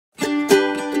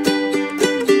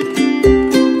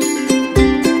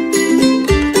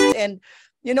And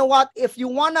you know what? If you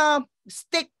want to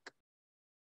stick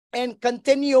and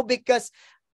continue, because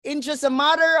in just a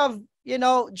matter of,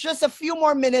 just a few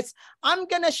more minutes, I'm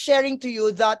going to sharing to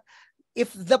you that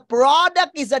if the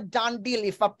product is a done deal,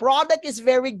 if a product is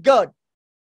very good,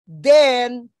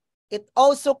 then it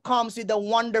also comes with a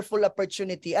wonderful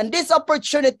opportunity. And this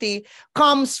opportunity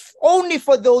comes only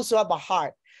for those who have a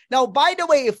heart. Now, by the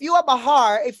way, if you have a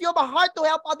heart to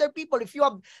help other people, if you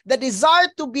have the desire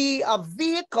to be a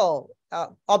vehicle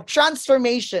of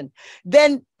transformation,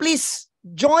 then please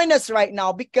join us right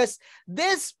now, because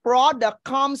this product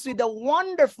comes with a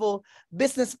wonderful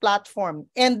business platform.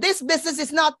 And this business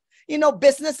is not,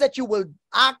 business that you will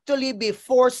actually be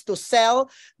forced to sell,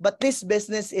 but this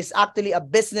business is actually a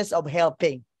business of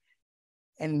helping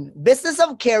and business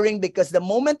of caring, because the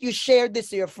moment you share this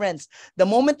to your friends, the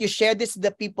moment you share this to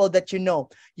the people that you know,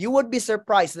 you would be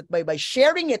surprised that by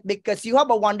sharing it, because you have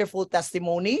a wonderful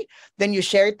testimony, then you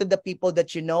share it to the people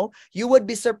that you know, you would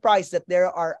be surprised that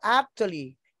there are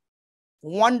actually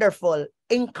wonderful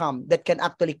income that can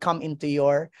actually come into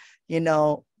your,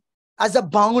 as a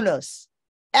bonus.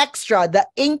 Extra, the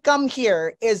income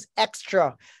here is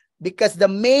extra, because the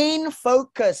main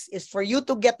focus is for you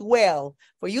to get well,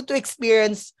 for you to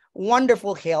experience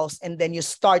wonderful health, and then you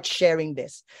start sharing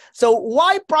this. So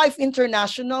why Prife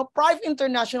International? Prife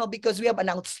International, because we have an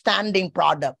outstanding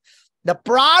product. The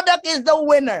product is the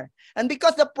winner. And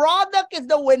because the product is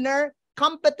the winner,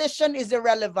 competition is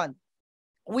irrelevant.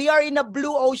 We are in a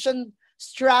blue ocean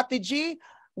strategy.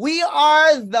 We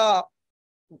are the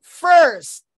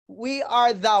first. We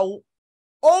are the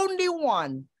only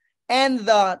one and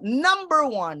the number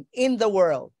one in the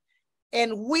world.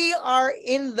 And we are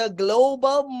in the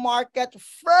global market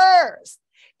first.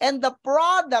 And the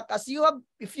product,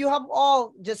 if you have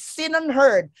all just seen and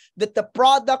heard, that the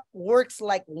product works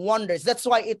like wonders. That's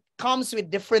why it comes with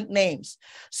different names.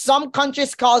 Some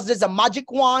countries call this a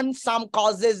magic wand. Some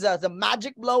call this as a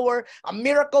magic blower, a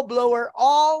miracle blower,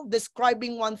 all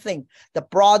describing one thing. The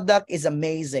product is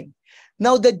amazing.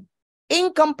 Now, the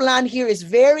income plan here is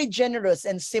very generous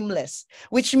and seamless,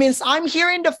 which means I'm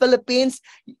here in the Philippines.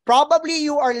 Probably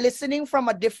you are listening from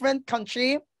a different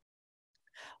country.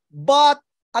 But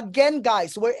again,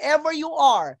 guys, wherever you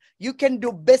are, you can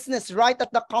do business right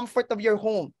at the comfort of your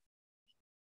home.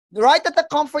 Right at the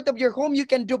comfort of your home, you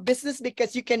can do business,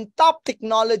 because you can tap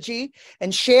technology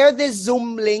and share this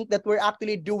Zoom link that we're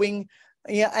actually doing.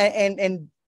 And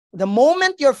the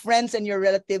moment your friends and your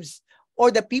relatives or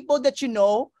the people that you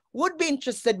know would be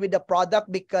interested with the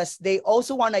product because they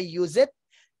also want to use it,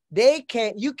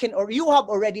 you have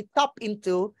already tapped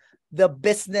into the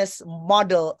business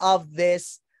model of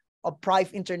this of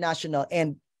Prife International.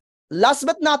 And last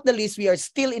but not the least, we are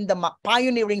still in the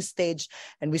pioneering stage,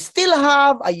 and we still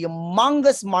have a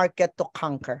humongous market to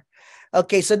conquer.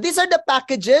 Okay, so these are the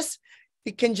packages.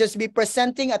 We can just be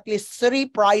presenting at least 3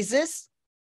 prizes.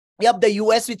 We have the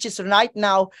US, which is right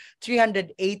now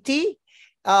 380.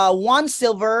 1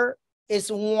 silver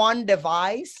is 1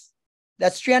 device.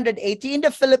 That's 380. In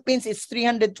the Philippines, it's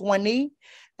 320.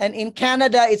 And in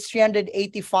Canada, it's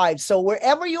 385. So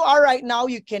wherever you are right now,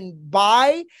 you can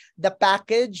buy the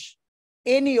package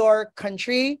in your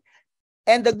country.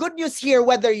 And the good news here,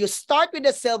 whether you start with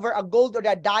a silver, a gold, or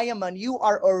a diamond, you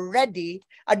are already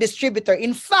a distributor.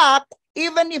 In fact,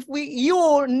 even if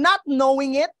you're not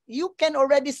knowing it, you can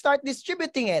already start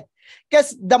distributing it.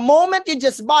 Because the moment you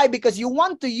just buy because you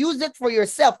want to use it for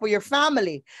yourself, for your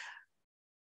family,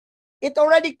 it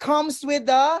already comes with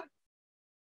a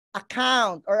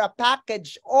account or a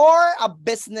package or a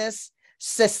business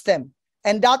system.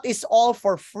 And that is all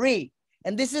for free.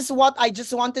 And this is what I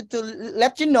just wanted to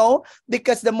let you know,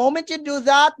 because the moment you do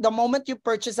that, the moment you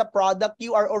purchase a product,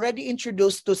 you are already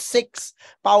introduced to 6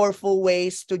 powerful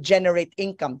ways to generate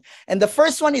income. And the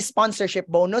first one is sponsorship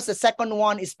bonus. The second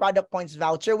one is product points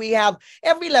voucher. We have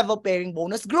every level pairing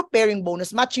bonus, group pairing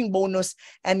bonus, matching bonus,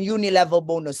 and uni-level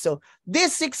bonus. So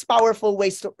these 6 powerful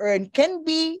ways to earn can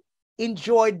be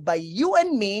enjoyed by you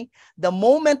and me the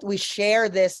moment we share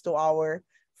this to our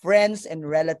friends and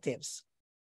relatives.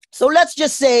 So let's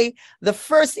just say the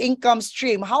first income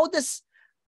stream. How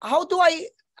do I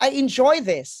enjoy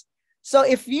this? So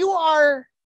if you are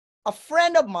a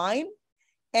friend of mine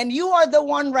and you are the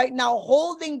one right now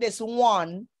holding this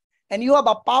one, and you have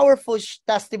a powerful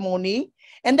testimony,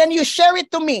 and then you share it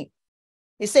to me.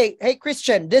 You say, hey,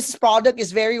 Christian, this product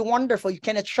is very wonderful. You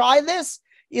can try this.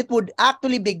 It would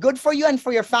actually be good for you and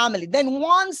for your family. Then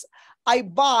once I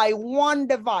buy 1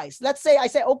 device, let's say I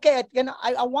say, okay,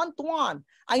 I want 1.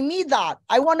 I need that.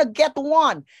 I want to get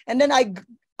 1. And then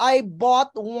I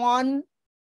bought 1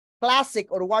 classic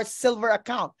or one silver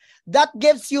account, that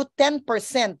gives you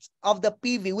 10% of the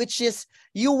PV, which is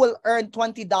you will earn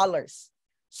 $20.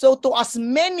 So to as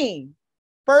many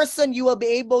person you will be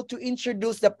able to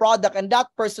introduce the product, and that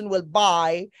person will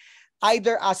buy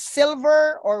either a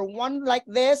silver or one like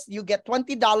this, you get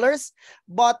 $20.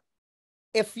 But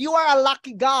if you are a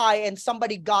lucky guy and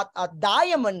somebody got a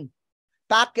diamond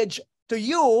package to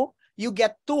you, you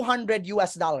get $200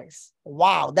 US.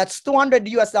 Wow, that's $200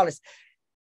 US.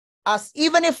 As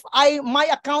even if my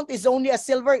account is only a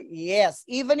silver, yes,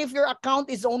 even if your account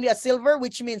is only a silver,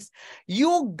 which means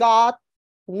you got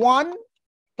one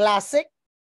classic,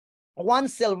 one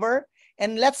silver,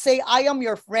 and let's say I am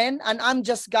your friend and I'm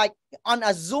just like on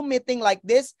a Zoom meeting like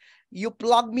this, you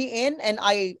plug me in and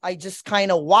I just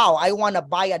kind of, wow, I want to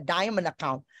buy a diamond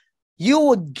account. You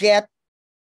would get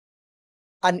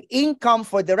an income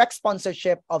for direct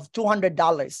sponsorship of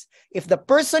 $200 if the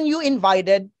person you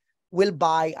invited will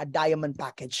buy a diamond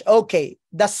package. Okay,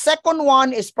 the second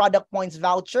one is product points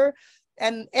voucher.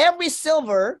 And every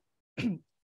silver,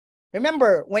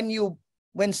 remember, when you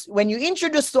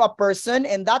introduce to a person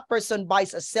and that person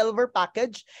buys a silver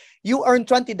package, you earn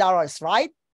 $20, right?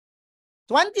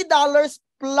 $20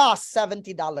 plus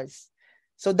 $70.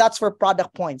 So that's for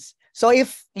product points. So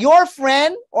if your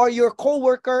friend or your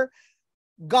coworker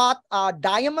got a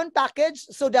diamond package,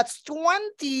 so that's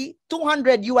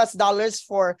 $200 US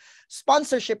for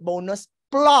sponsorship bonus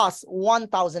plus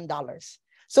 $1,000.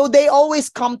 So they always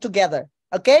come together.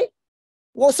 Okay.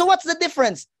 Well, so what's the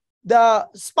difference? The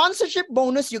sponsorship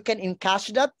bonus, you can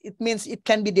encash that. It means it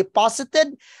can be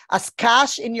deposited as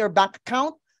cash in your bank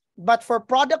account. But for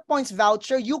product points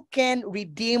voucher, you can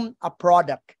redeem a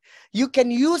product. You can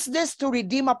use this to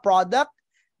redeem a product.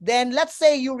 Then let's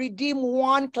say you redeem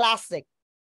one classic.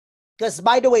 Because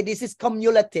by the way, this is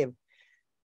cumulative.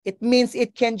 It means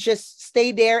it can just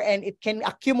stay there and it can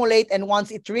accumulate. And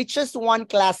once it reaches one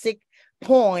classic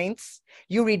points,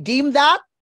 you redeem that.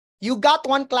 You got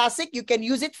one classic, you can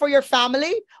use it for your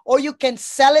family or you can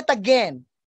sell it again.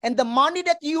 And the money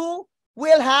that you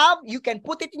will have, you can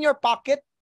put it in your pocket.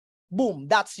 Boom,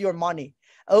 that's your money.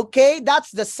 Okay,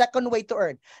 that's the second way to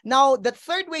earn. Now, the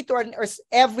third way to earn is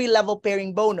every level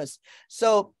pairing bonus.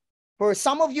 So for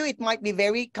some of you, it might be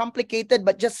very complicated,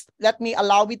 but just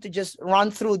allow me to just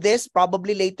run through this.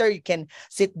 Probably later, you can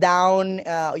sit down,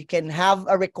 you can have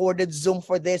a recorded Zoom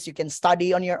for this. You can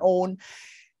study on your own.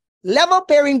 Level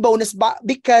pairing bonus,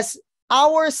 because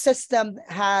our system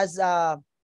has a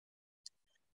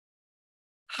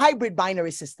hybrid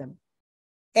binary system.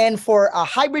 And for a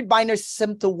hybrid binary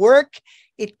system to work,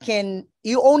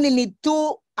 you only need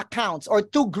two accounts or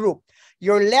two groups,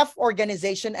 your left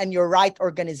organization and your right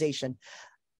organization.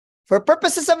 For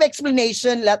purposes of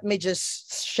explanation, let me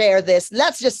just share this.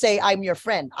 Let's just say I'm your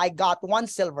friend. I got one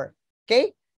silver,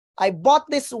 okay? I bought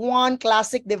this one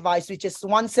classic device, which is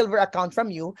one silver account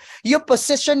from you. You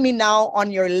position me now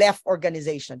on your left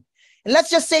organization. And let's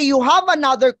just say you have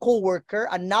another coworker,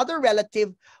 another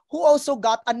relative who also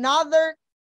got another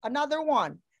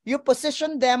one. You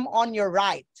position them on your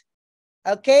right.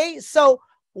 Okay, so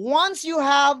once you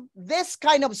have this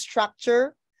kind of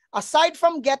structure, aside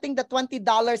from getting the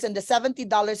 $20 and the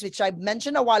 $70, which I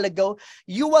mentioned a while ago,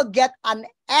 you will get an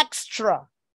extra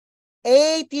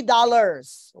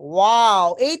 $80.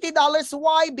 Wow, $80.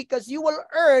 Why? Because you will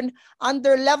earn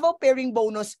under level pairing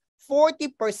bonus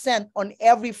 40% on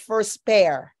every first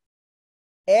pair.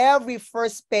 Every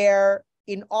first pair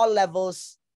in all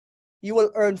levels, you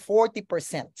will earn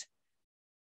 40%.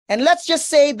 And let's just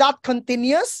say that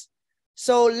continues.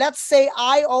 So let's say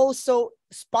I also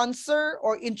sponsor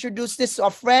or introduce this to a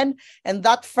friend, and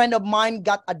that friend of mine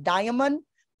got a diamond,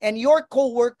 and your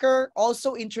coworker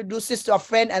also introduces to a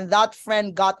friend, and that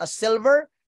friend got a silver.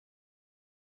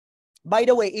 By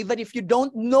the way, even if you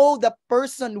don't know the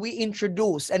person we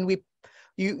introduced and we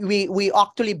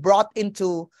actually brought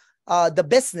into the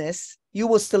business, you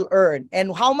will still earn.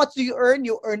 And how much do you earn?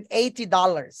 You earn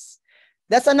 $80.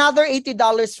 That's another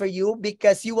 $80 for you,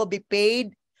 because you will be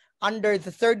paid under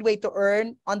the third way to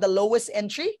earn on the lowest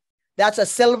entry. That's a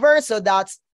silver, so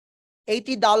that's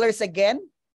 $80 again.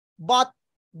 But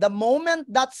the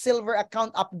moment that silver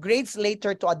account upgrades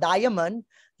later to a diamond,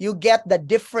 you get the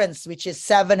difference, which is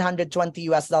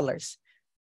 $720.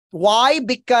 Why?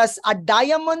 Because a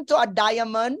diamond to a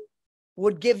diamond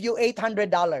would give you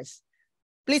 $800.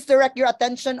 Please direct your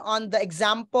attention on the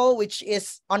example, which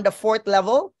is on the fourth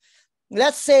level.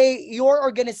 Let's say your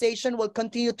organization will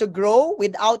continue to grow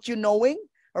without you knowing,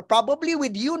 or probably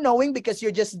with you knowing, because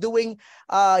you're just doing,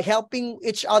 helping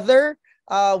each other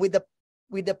with the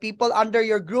with the people under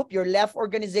your group, your left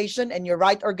organization and your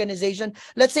right organization.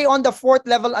 Let's say on the 4th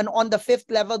level and on the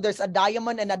 5th level, there's a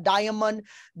diamond and a diamond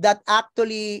that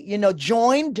actually, you know,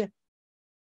 joined,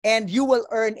 and you will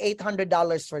earn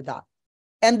 $800 for that.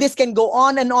 And this can go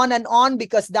on and on and on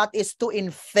because that is to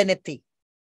infinity.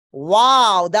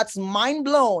 Wow, that's mind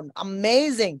blown.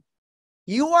 Amazing.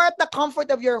 You are at the comfort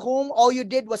of your home. All you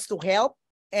did was to help,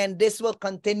 and this will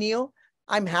continue.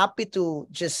 I'm happy to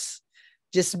just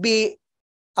be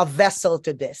a vessel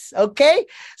to this. Okay.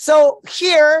 So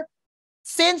here,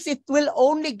 since it will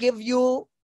only give you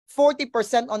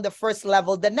 40% on the first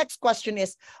level, the next question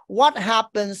is, what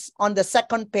happens on the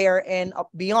second pair and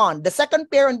beyond? The second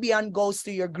pair and beyond goes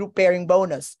to your group pairing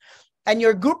bonus. And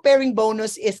your group pairing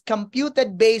bonus is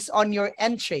computed based on your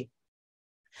entry.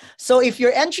 So if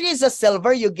your entry is a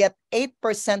silver, you get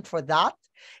 8% for that.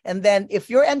 And then if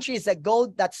your entry is a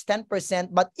gold, that's 10%.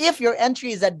 But if your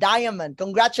entry is a diamond,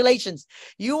 congratulations,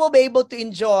 you will be able to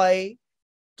enjoy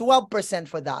 12%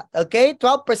 for that. Okay,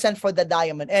 12% for the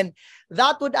diamond. And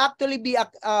that would actually be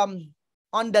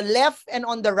on the left and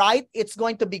on the right. It's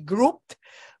going to be grouped.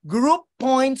 Group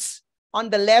points on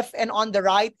the left and on the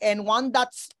right. And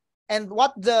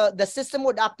what the system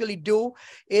would actually do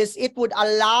is it would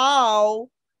allow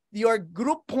your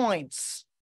group points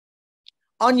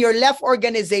on your left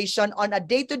organization on a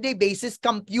day-to-day basis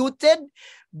computed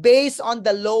based on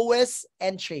the lowest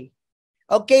entry.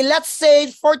 Okay, let's say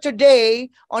for today,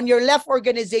 on your left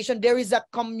organization, there is a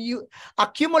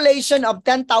accumulation of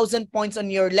 10,000 points on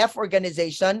your left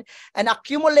organization, an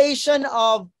accumulation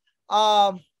of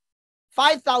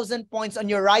 5,000 points on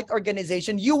your right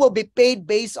organization. You will be paid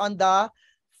based on the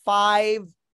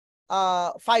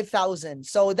 5,000.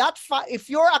 So that if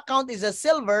your account is a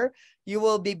silver, you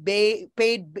will be paid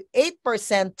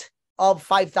 8% of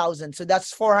 5,000. So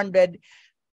that's $400.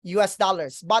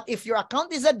 But if your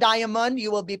account is a diamond,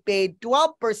 you will be paid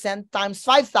 12% times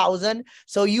 5,000.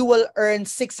 So you will earn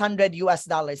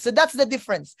 $600. So that's the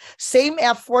difference. Same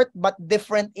effort, but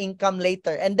different income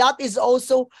later. And that is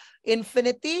also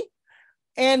infinity.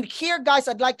 And here, guys,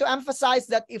 I'd like to emphasize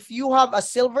that if you have a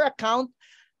silver account,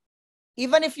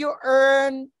 even if you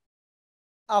earn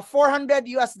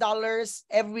 $400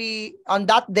 on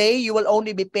that day, you will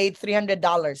only be paid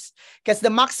 $300 because the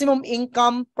maximum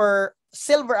income per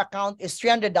silver account is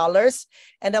 $300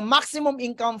 and the maximum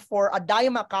income for a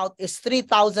diamond account is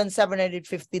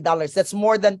 $3,750. That's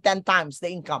more than 10 times the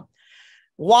income.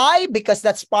 Why? Because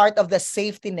that's part of the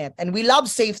safety net. And we love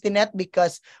safety net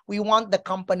because we want the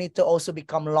company to also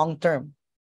become long-term.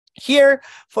 Here,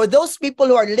 for those people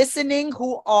who are listening,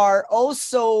 who are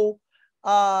also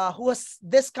who has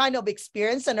this kind of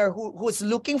experience and who is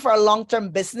looking for a long-term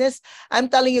business, I'm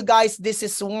telling you guys, this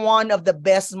is one of the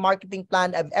best marketing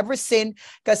plan I've ever seen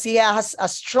because he has a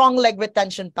strong leg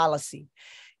retention policy.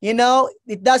 You know,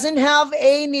 it doesn't have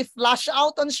any flash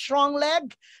out on strong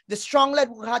leg. The strong leg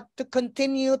will have to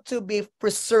continue to be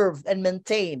preserved and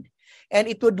maintained. And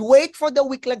it would wait for the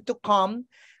weak leg to come.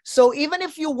 So even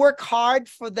if you work hard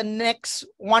for the next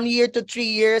 1 year to 3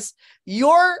 years,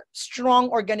 your strong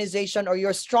organization or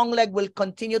your strong leg will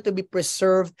continue to be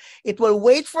preserved. It will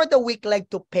wait for the weak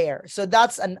leg to pair. So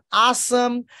that's an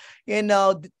awesome, you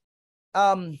know,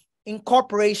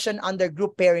 incorporation under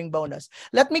group pairing bonus.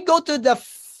 Let me go to the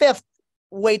 5th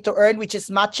way to earn, which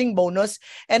is matching bonus.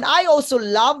 And I also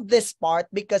love this part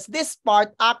because this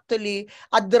part actually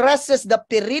addresses the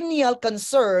perennial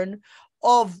concern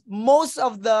of most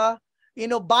of the, you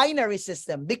know, binary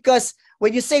system. Because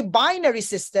when you say binary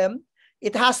system,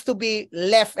 it has to be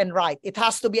left and right. It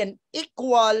has to be an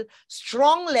equal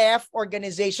strong left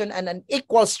organization and an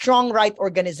equal strong right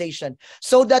organization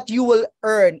so that you will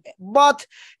earn. But,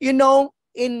 you know,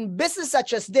 in business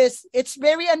such as this, it's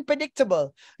very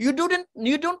unpredictable. You didn't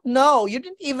even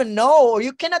know, or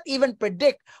you cannot even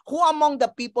predict who among the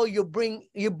people you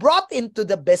brought into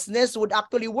the business would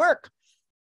actually work.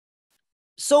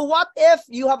 So what if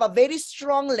you have a very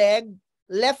strong leg,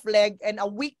 left leg, and a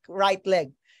weak right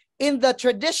leg? In the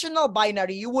traditional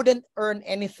binary, you wouldn't earn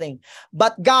anything.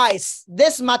 But guys,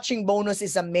 this matching bonus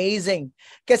is amazing.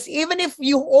 Because even if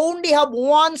you only have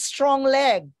one strong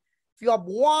leg, if you have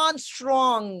one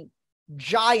strong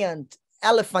giant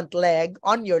elephant leg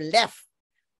on your left,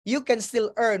 you can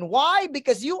still earn. Why?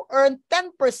 Because you earn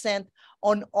 10%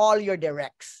 on all your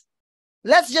directs.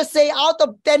 Let's just say out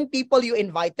of 10 people you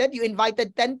invited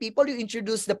 10 people, you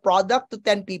introduced the product to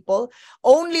 10 people,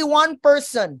 only one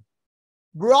person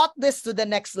brought this to the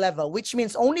next level, which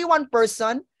means only one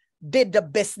person did the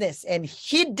business and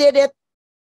he did it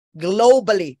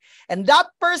globally. And that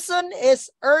person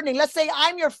is earning, let's say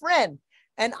I'm your friend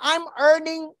and I'm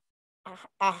earning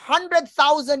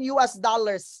 100,000 US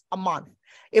dollars a month.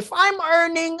 If I'm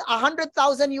earning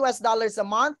 100,000 US dollars a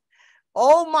month,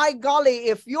 oh my golly,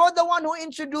 if you're the one who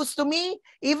introduced to me,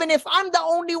 even if I'm the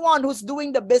only one who's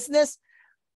doing the business,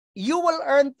 you will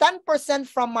earn 10%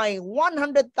 from my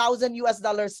 100,000 US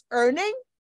dollars earning,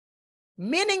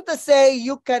 meaning to say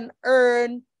you can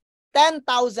earn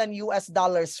 10,000 US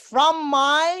dollars from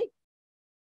my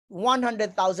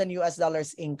 100,000 US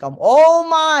dollars income. Oh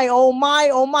my, oh my,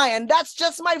 oh my. And that's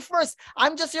just my first.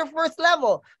 I'm just your first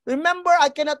level. Remember, I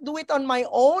cannot do it on my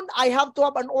own. I have to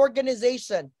have an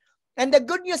organization. And the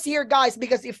good news here, guys,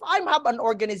 because if I have an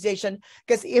organization,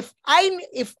 because if I'm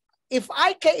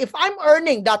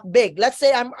earning that big, let's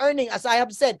say I'm earning, as I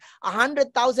have said,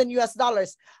 100,000 US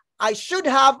dollars, I should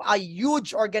have a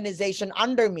huge organization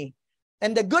under me.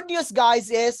 And the good news, guys,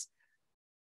 is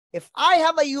if I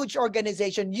have a huge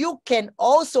organization, you can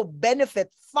also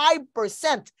benefit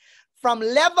 5% from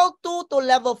level 2 to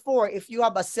level 4 if you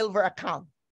have a silver account.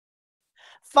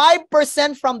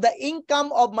 5% from the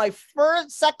income of my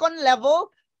first, second level,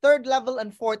 third level,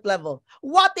 and fourth level.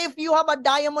 What if you have a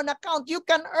diamond account? You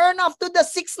can earn up to the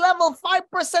 6th level,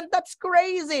 5%. That's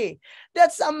crazy.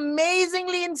 That's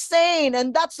amazingly insane.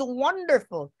 And that's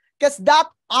wonderful because that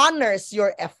honors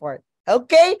your effort.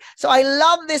 Okay, so I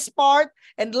love this part.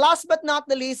 And last but not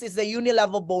the least is the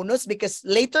uni-level bonus, because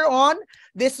later on,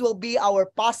 this will be our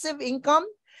passive income.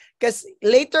 Because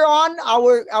later on,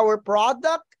 our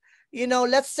product, you know,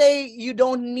 let's say you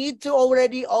don't need to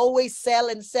already always sell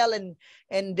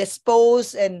and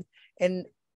dispose and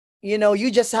you know, you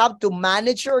just have to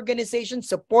manage your organization,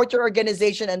 support your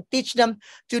organization, and teach them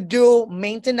to do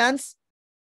maintenance.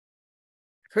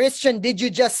 Christian, did you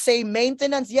just say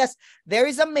maintenance? Yes, there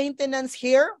is a maintenance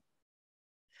here.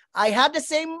 I had the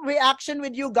same reaction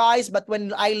with you guys, but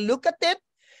when I look at it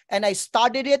and I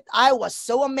studied it, I was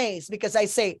so amazed because I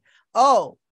say,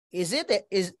 oh, is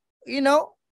you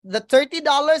know, the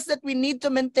 $30 that we need to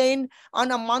maintain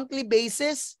on a monthly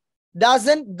basis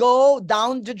doesn't go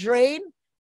down the drain?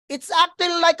 It's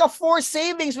actually like a forced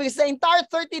savings because the entire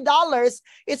 $30,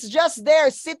 it's just there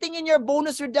sitting in your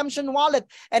bonus redemption wallet.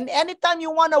 And anytime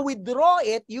you want to withdraw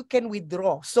it, you can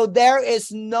withdraw. So there is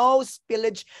no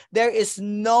spillage. There is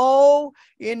no,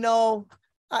 you know,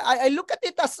 I look at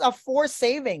it as a forced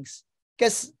savings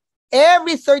because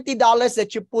every $30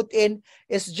 that you put in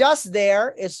is just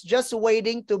there. It's just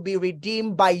waiting to be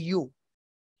redeemed by you.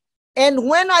 And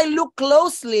when I look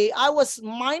closely, I was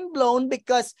mind blown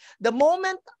because the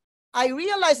moment I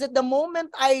realized that the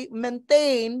moment I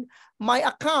maintain my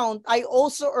account, I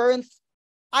also earn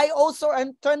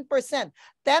 10%.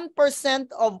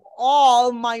 10% of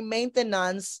all my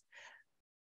maintenance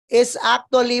is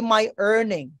actually my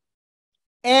earning.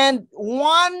 And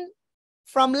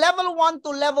from level 1 to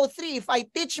level 3, if I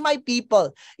teach my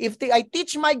people, I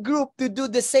teach my group to do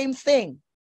the same thing,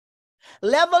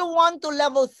 level 1 to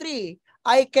level 3,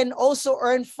 I can also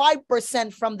earn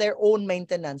 5% from their own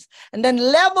maintenance. And then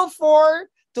level 4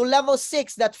 to level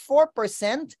 6, that's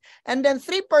 4%. And then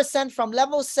 3% from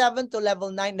level 7 to level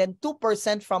 9. Then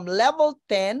 2% from level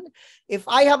 10 if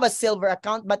I have a silver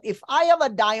account. But if I have a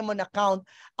diamond account,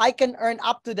 I can earn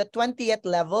up to the 20th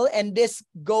level. And this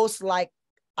goes like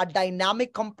a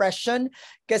dynamic compression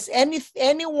because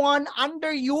anyone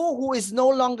under you who is no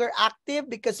longer active,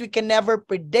 because we can never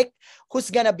predict who's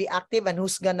gonna be active and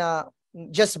who's gonna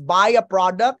just buy a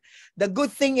product. The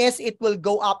good thing is it will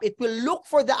go up. It will look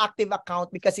for the active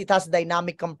account because it has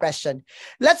dynamic compression.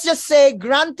 Let's just say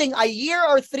granting a year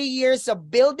or 3 years of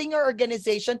building your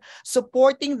organization,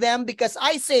 supporting them, because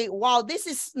I say, wow, this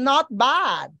is not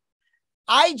bad.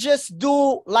 I just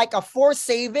do like a forced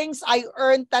savings. I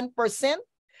earn 10%.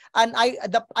 And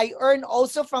I earn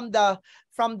also from the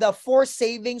forced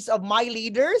savings of my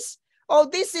leaders. Oh,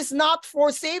 this is not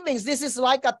forced savings. This is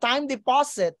like a time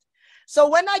deposit. So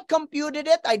when I computed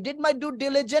it, I did my due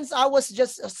diligence. I was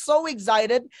just so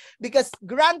excited because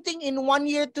granting in 1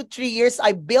 year to 3 years,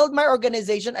 I build my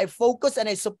organization, I focus and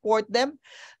I support them.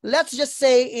 Let's just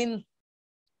say in,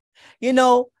 you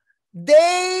know,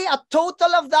 a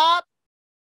total of that,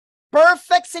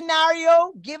 perfect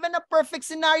scenario, given a perfect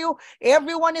scenario,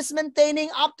 everyone is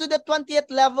maintaining up to the 20th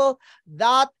level.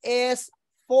 That is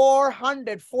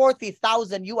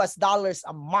 440,000 US dollars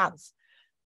a month.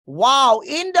 Wow.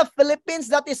 In the Philippines,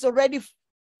 that is already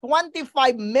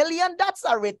 25 million. That's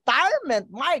a retirement.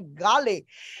 My golly.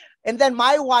 And then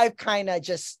my wife kind of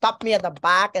just stopped me at the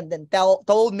back and then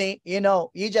told me, you know,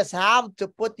 you just have to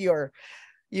put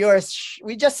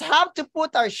we just have to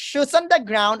put our shoes on the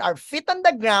ground, our feet on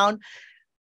the ground.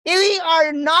 We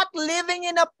are not living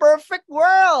in a perfect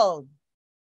world.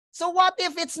 So what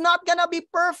if it's not gonna be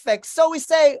perfect? So we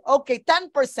say, okay,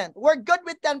 10%. We're good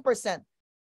with 10%.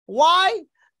 Why?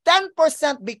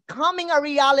 10% becoming a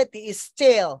reality is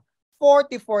still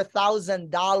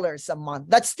 $44,000 a month.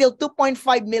 That's still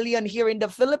 2.5 million here in the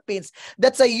Philippines.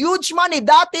 That's a huge money.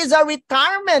 That is a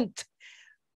retirement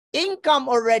income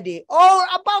already. Or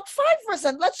about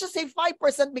 5%. Let's just say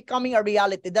 5% becoming a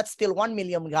reality. That's still 1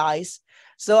 million, guys.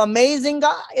 So amazing,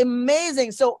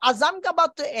 amazing. So as I'm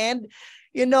about to end,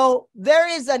 you know, there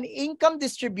is an income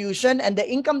distribution, and the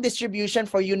income distribution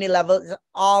for Unilevel is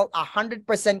all 100%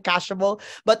 cashable,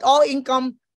 but all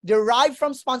income derived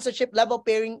from sponsorship level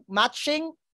pairing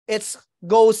matching, it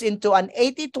goes into an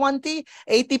 80-20.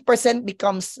 80%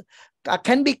 becomes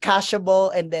can be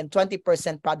cashable, and then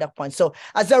 20% product points. So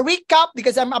as a recap,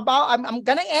 because I'm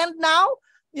gonna end now,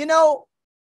 you know,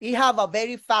 we have a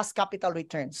very fast capital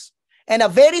returns and a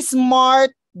very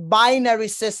smart binary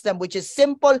system, which is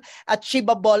simple,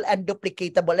 achievable, and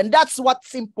duplicatable. And that's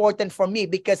what's important for me,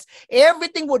 because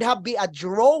everything would have be a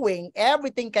drawing.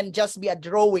 Everything can just be a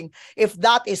drawing if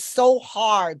that is so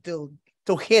hard to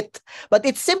hit. But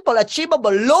it's simple,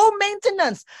 achievable, low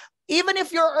maintenance. Even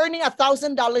if you're earning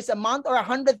 $1,000 a month or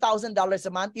 $100,000 a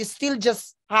month, you still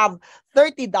just have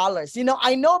 $30. You know,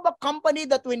 I know of a company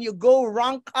that when you go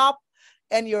rank up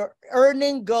and your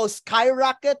earning goes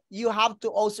skyrocket, you have to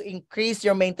also increase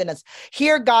your maintenance.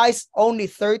 Here, guys, only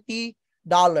 $30.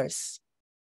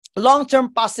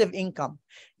 Long-term passive income.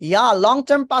 Yeah,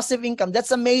 long-term passive income.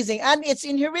 That's amazing. And it's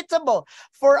inheritable.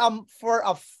 For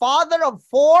a father of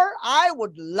 4, I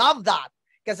would love that,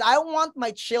 because I want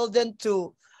my children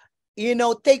to, you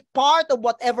know, take part of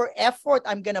whatever effort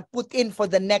I'm going to put in for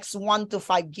the next 1 to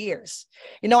 5 years.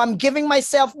 You know, I'm giving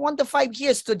myself 1 to 5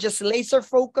 years to just laser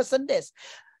focus on this.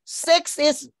 6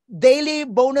 is daily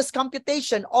bonus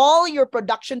computation. All your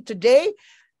production today,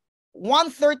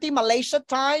 1:30 Malaysia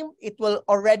time, it will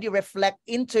already reflect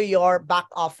into your back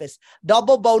office.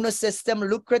 Double bonus system,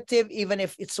 lucrative, even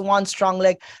if it's one strong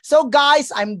leg. So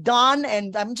guys, I'm done,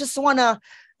 and I'm just want to,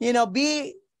 you know,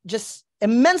 be just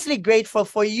immensely grateful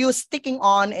for you sticking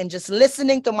on and just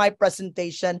listening to my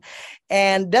presentation.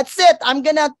 And that's it. I'm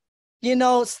gonna, you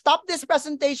know, stop this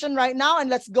presentation right now,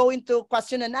 and let's go into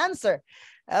question and answer.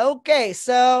 Okay,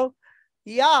 so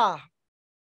yeah,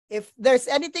 if there's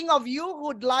anything of you who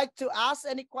would like to ask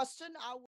any question, I will